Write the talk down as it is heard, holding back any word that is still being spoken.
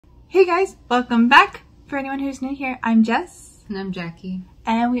Hey guys, welcome back. For anyone who's new here, I'm Jess. And I'm Jakii.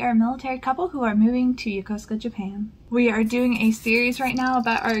 And we are a military couple who are moving to Yokosuka, Japan. We are doing a series right now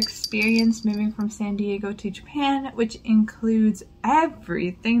about our experience moving from San Diego to Japan, which includes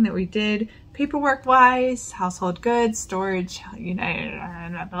everything that we did, paperwork-wise, household goods, storage, you know,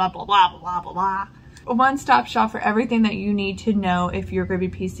 blah, blah, blah, blah, blah, blah. A one-stop shop for everything that you need to know if you're going to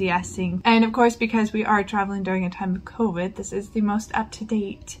be PCSing. And of course, because we are traveling during a time of COVID, this is the most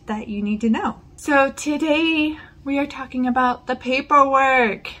up-to-date that you need to know. So today we are talking about the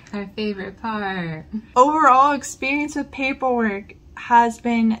paperwork. Our favorite part. Overall experience with paperwork has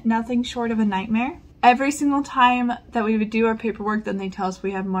been nothing short of a nightmare. Every single time that we would do our paperwork, then they tell us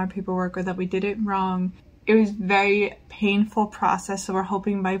we have more paperwork or that we did it wrong. It was a very painful process, so we're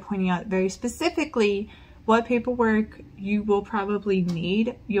hoping by pointing out very specifically what paperwork you will probably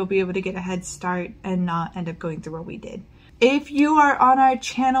need, you'll be able to get a head start and not end up going through what we did. If you are on our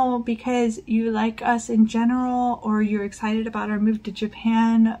channel because you like us in general, or you're excited about our move to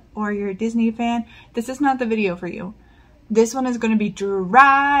Japan, or you're a Disney fan, this is not the video for you. This one is going to be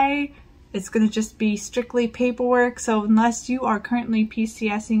dry. It's going to just be strictly paperwork, so unless you are currently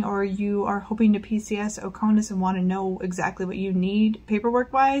PCSing or you are hoping to PCS Oconus and want to know exactly what you need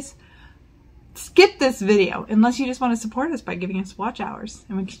paperwork-wise, skip this video unless you just want to support us by giving us watch hours,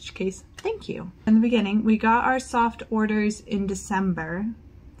 in which case, thank you. In the beginning, we got our soft orders in December,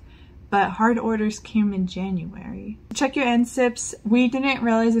 but hard orders came in January. Check your NSIPs. We didn't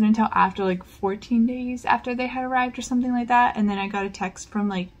realize it until after like 14 days after they had arrived or something like that, and then I got a text from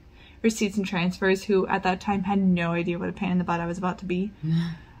like receipts and transfers who at that time had no idea what a pain in the butt I was about to be.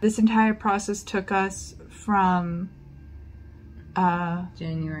 This entire process took us from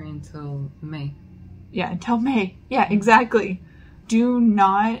January until May. Yeah, until May. Yeah, exactly. Do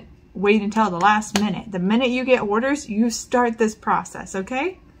not wait until the last minute. The minute you get orders, you start this process,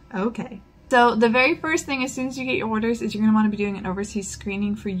 okay? Okay. So the very first thing as soon as you get your orders is you're going to want to be doing an overseas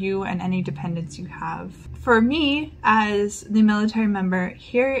screening for you and any dependents you have. For me, as the military member,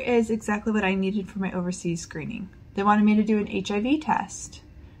 here is exactly what I needed for my overseas screening. They wanted me to do an HIV test.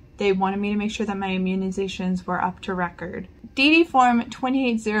 They wanted me to make sure that my immunizations were up to record. DD Form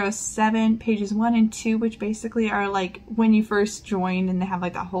 2807, pages 1 and 2, which basically are like when you first join, and they have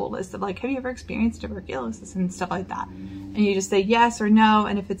like a whole list of like, have you ever experienced tuberculosis and stuff like that. And you just say yes or no,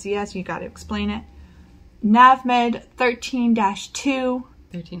 and if it's a yes, you got to explain it. NAVMED 13-2.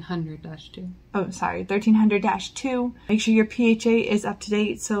 1300-2. Oh, sorry, 1300-2. Make sure your PHA is up to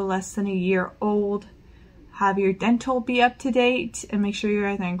date, so less than a year old. Have your dental be up to date and make sure you're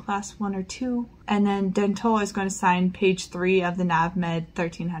either in class 1 or 2. And then dental is going to sign page 3 of the NAVMED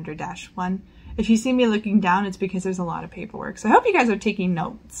 1300-1. If you see me looking down, it's because there's a lot of paperwork. So I hope you guys are taking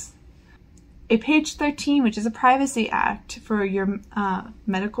notes. A page 13, which is a privacy act for your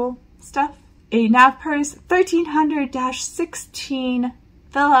medical stuff. A NAVPERS 1300-16.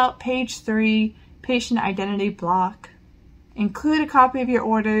 Fill out page 3, patient identity block. Include a copy of your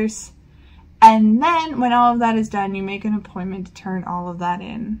orders. And then when all of that is done, you make an appointment to turn all of that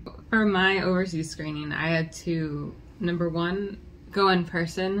in. For my overseas screening, I had to, number one, go in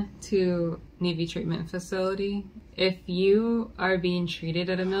person to Navy treatment facility. If you are being treated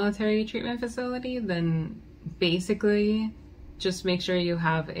at a military treatment facility, then basically just make sure you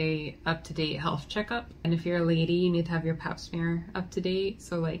have a up-to-date health checkup. And if you're a lady, you need to have your pap smear up-to-date.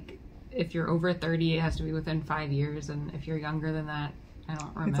 So like if you're over 30, it has to be within 5 years. And if you're younger than that, I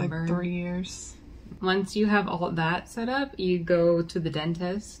don't remember. It's like 3 years. Once you have all that set up, you go to the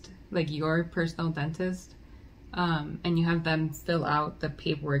dentist, like your personal dentist, and you have them fill out the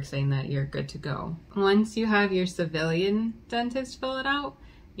paperwork saying that you're good to go. Once you have your civilian dentist fill it out,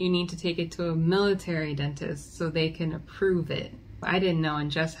 you need to take it to a military dentist so they can approve it. I didn't know,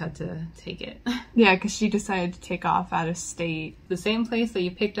 and Jess had to take it. Yeah, because she decided to take off out of state. The same place that you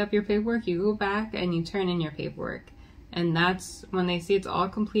picked up your paperwork, you go back and you turn in your paperwork. And that's when they see it's all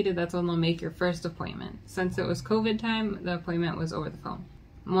completed, that's when they'll make your first appointment. Since it was COVID time, the appointment was over the phone.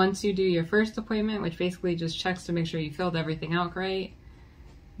 Once you do your first appointment, which basically just checks to make sure you filled everything out right,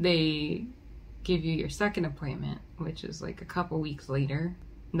 they give you your second appointment, which is like a couple weeks later.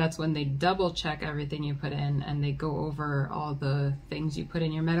 That's when they double check everything you put in and they go over all the things you put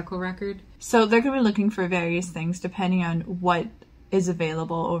in your medical record. So they're going to be looking for various things depending on what is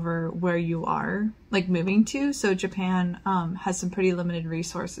available over where you are like moving to. So Japan has some pretty limited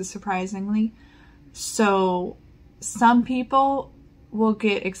resources, surprisingly. So some people will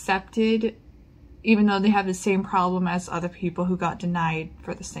get accepted even though they have the same problem as other people who got denied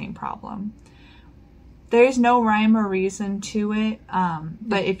for the same problem. There's no rhyme or reason to it,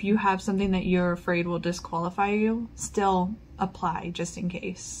 but if you have something that you're afraid will disqualify you, still apply just in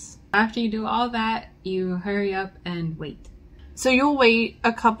case. After you do all that, you hurry up and wait. So you'll wait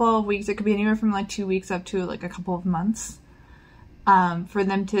a couple of weeks. It could be anywhere from like 2 weeks up to like a couple of months for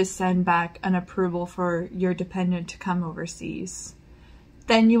them to send back an approval for your dependent to come overseas.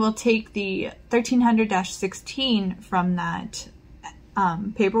 Then you will take the 1300-16 from that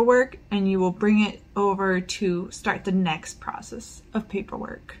paperwork, and you will bring it over to start the next process of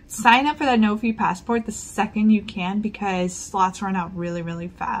paperwork. Sign up for that no-fee passport the second you can, because slots run out really, really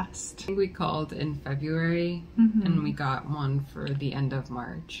fast. I think we called in February, and we got one for the end of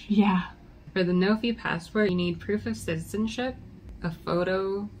March. Yeah. For the no-fee passport, you need proof of citizenship, a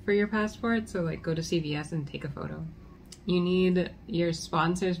photo for your passport, so like go to CVS and take a photo. You need your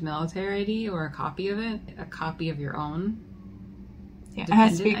sponsor's military ID or a copy of it, a copy of your own. Yeah, it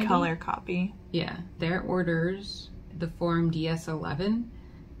has to be ID. color copy. Yeah, their orders, the form DS11.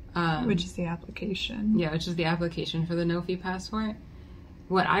 Which is the application. Yeah, which is the application for the no-fee passport.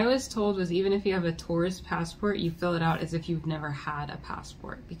 What I was told was even if you have a tourist passport, you fill it out as if you've never had a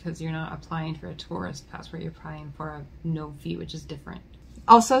passport, because you're not applying for a tourist passport, you're applying for a no-fee, which is different.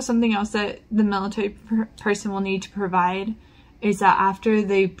 Also, Something else that the military person will need to provide is that after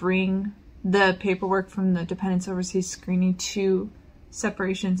they bring the paperwork from the Dependents Overseas Screening to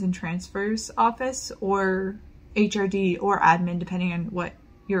Separations and Transfers Office or HRD or admin, depending on what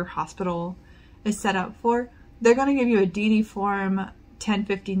your hospital is set up for, they're going to give you a DD form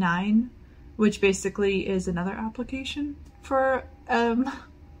 1059, which basically is another application for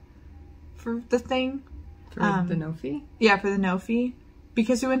the thing. For the no-fee? Yeah, for the no-fee.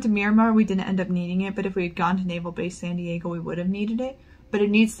 Because we went to Miramar, we didn't end up needing it, but if we had gone to Naval Base San Diego, we would have needed it. But it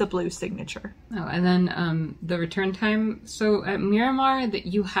needs the blue signature. Oh, and then the return time. So at Miramar, that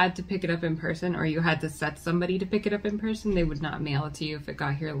you had to pick it up in person, or you had to set somebody to pick it up in person. They would not mail it to you if it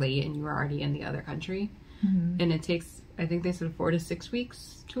got here late and you were already in the other country. And it takes, I think they said 4 to 6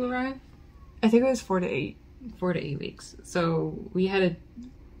 weeks to arrive. I think it was 4 to 8. 4 to 8 weeks. So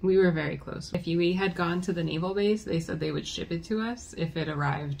we were very close. If we had gone to the naval base, they said they would ship it to us if it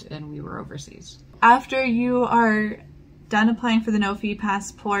arrived and we were overseas. After you are done applying for the no-fee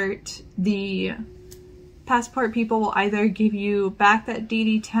passport, the passport people will either give you back that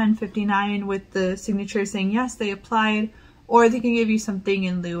DD 1059 with the signature saying yes, they applied, or they can give you something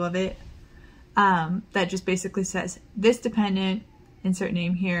in lieu of it that just basically says, this dependent, insert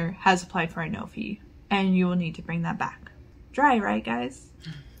name here, has applied for a no-fee, and you will need to bring that back. Dry, right, guys?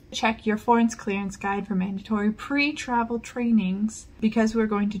 Check your foreign clearance guide for mandatory pre-travel trainings. Because we're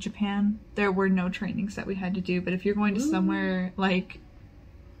going to Japan, there were no trainings that we had to do, but if you're going to somewhere like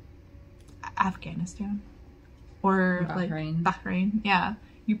Afghanistan or Bahrain. like Bahrain, yeah,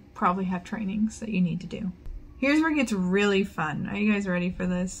 you probably have trainings that you need to do. Here's where it gets really fun. Are you guys ready for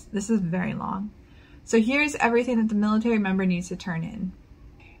this? This is very long. So here's everything that the military member needs to turn in.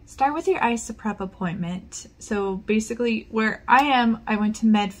 Start with your ISA prep appointment. So basically where I am, I went to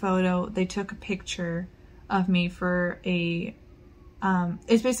Med Photo. They took a picture of me for a,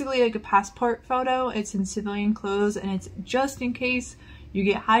 it's basically like a passport photo. It's in civilian clothes, and it's just in case you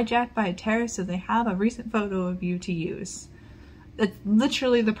get hijacked by a terrorist, so they have a recent photo of you to use. That's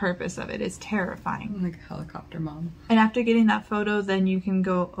literally the purpose of it. It's terrifying. Like a helicopter mom. And after getting that photo, then you can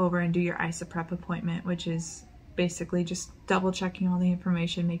go over and do your ISA prep appointment, which is basically just double checking all the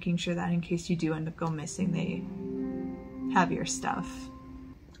information, making sure that in case you do end up going missing, they have your stuff.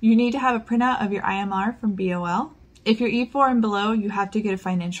 You need to have a printout of your IMR from BOL. If you're E4 and below, you have to get a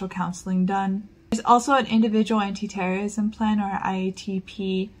financial counseling done. There's also an individual anti-terrorism plan, or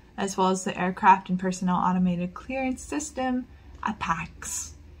IATP, as well as the aircraft and personnel automated clearance system,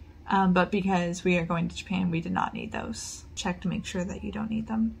 APACS. But because we are going to Japan, we did not need those. Check to make sure that you don't need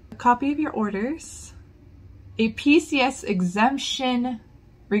them. A copy of your orders. A PCS exemption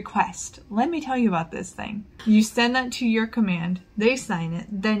request. Let me tell you about this thing. You send that to your command, they sign it,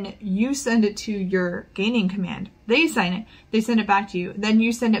 then you send it to your gaining command, they sign it, they send it back to you, then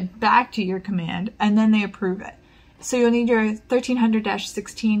you send it back to your command, and then they approve it. So you'll need your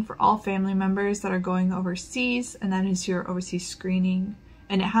 1300-16 for all family members that are going overseas, and that is your overseas screening,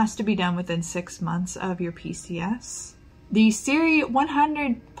 and it has to be done within 6 months of your PCS. The Series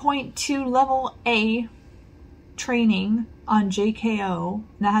 100.2 Level A training on JKO,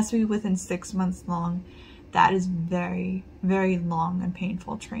 that has to be within 6 months long. That is very, very long and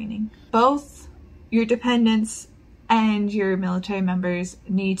painful training. Both your dependents and your military members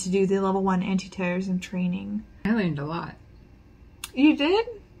need to do the level 1 anti-terrorism training. I learned a lot. You did?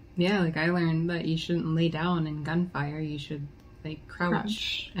 Yeah, like I learned that you shouldn't lay down in gunfire. You should like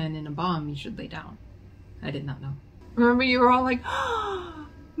crouch. And in a bomb you should lay down. I did not know. Remember, you were all like, oh,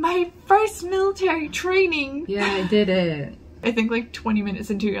 my first military training. Yeah, I did it. I think like 20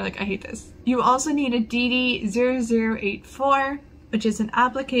 minutes into it, you're like, I hate this. You also need a DD0084, which is an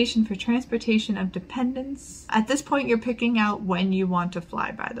application for transportation of dependents. At this point, you're picking out when you want to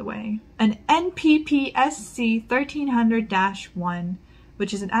fly, by the way. An NPPSC 1300-1,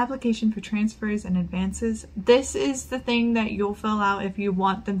 which is an application for transfers and advances. This is the thing that you'll fill out if you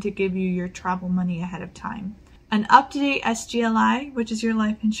want them to give you your travel money ahead of time. An up-to-date SGLI, which is your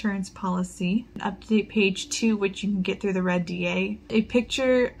life insurance policy. An up-to-date page 2, which you can get through the Red DA. A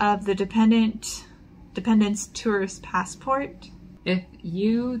picture of the dependent's tourist passport. If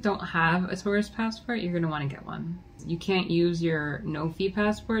you don't have a tourist passport, you're going to want to get one. You can't use your no-fee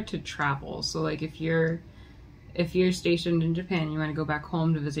passport to travel. So like if you're stationed in Japan and you want to go back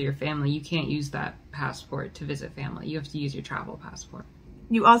home to visit your family, you can't use that passport to visit family. You have to use your travel passport.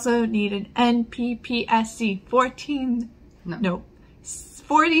 You also need an NPPSC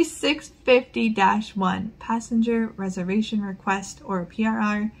 4650-1 passenger reservation request, or a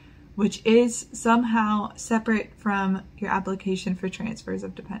PRR, which is somehow separate from your application for transfers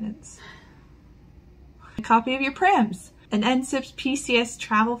of dependents. A copy of your prams. An NCIPS PCS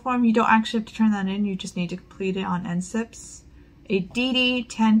travel form. You don't actually have to turn that in, you just need to complete it on NCIPS. A DD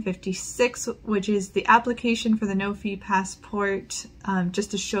 1056, which is the application for the no-fee passport,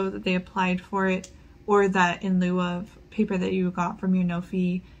 just to show that they applied for it, or that in lieu of paper that you got from your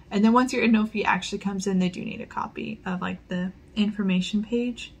no-fee. And then once your no-fee actually comes in, they do need a copy of like the information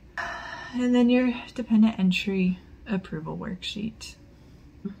page. And then your dependent entry approval worksheet.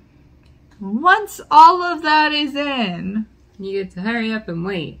 Once all of that is in, you get to hurry up and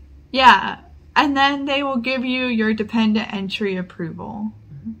wait. Yeah. And then they will give you your dependent entry approval.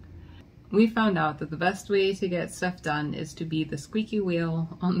 We found out that the best way to get stuff done is to be the squeaky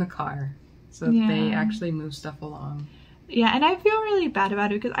wheel on the car. So that they actually move stuff along. Yeah, and I feel really bad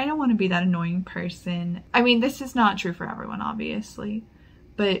about it because I don't want to be that annoying person. I mean, this is not true for everyone, obviously.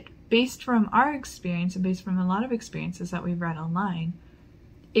 But based from our experience and based from a lot of experiences that we've read online,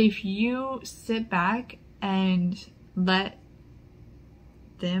 if you sit back and let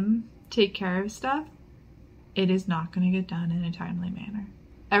them take care of stuff, it is not going to get done in a timely manner.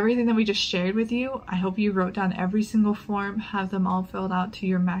 Everything that we just shared with you, I hope you wrote down every single form, have them all filled out to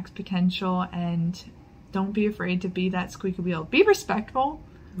your max potential, and don't be afraid to be that squeaky wheel. Be respectful,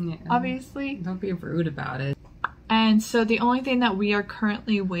 obviously. Don't be rude about it. And so the only thing that we are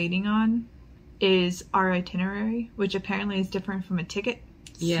currently waiting on is our itinerary, which apparently is different from a ticket.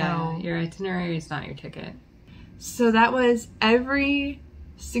 Yeah, your itinerary is not your ticket. So that was every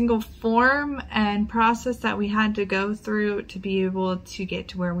single form and process that we had to go through to be able to get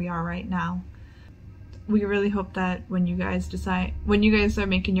to where we are right now. We really hope that when you guys are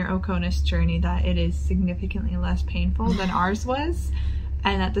making your Oconus journey, that it is significantly less painful than ours was,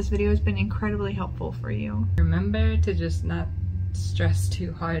 and that this video has been incredibly helpful for you. Remember to just not stress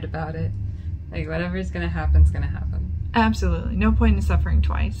too hard about it. Like, whatever's gonna happen is gonna happen. Absolutely. No point in suffering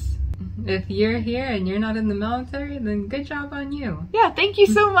twice. If you're here and you're not in the military, then good job on you. Yeah, thank you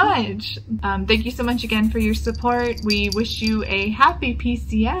so much. Thank you so much again for your support. We wish you a happy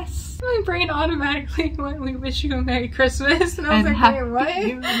PCS. My brain automatically went, we wish you a Merry Christmas. And I was like, wait, what?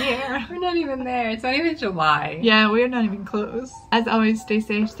 New Year. We're not even there. It's not even July. Yeah, we're not even close. As always, stay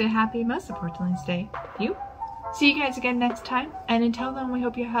safe, stay happy, most importantly, stay you. See you guys again next time. And until then, we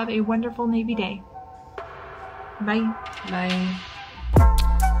hope you have a wonderful Navy day. Bye. Bye.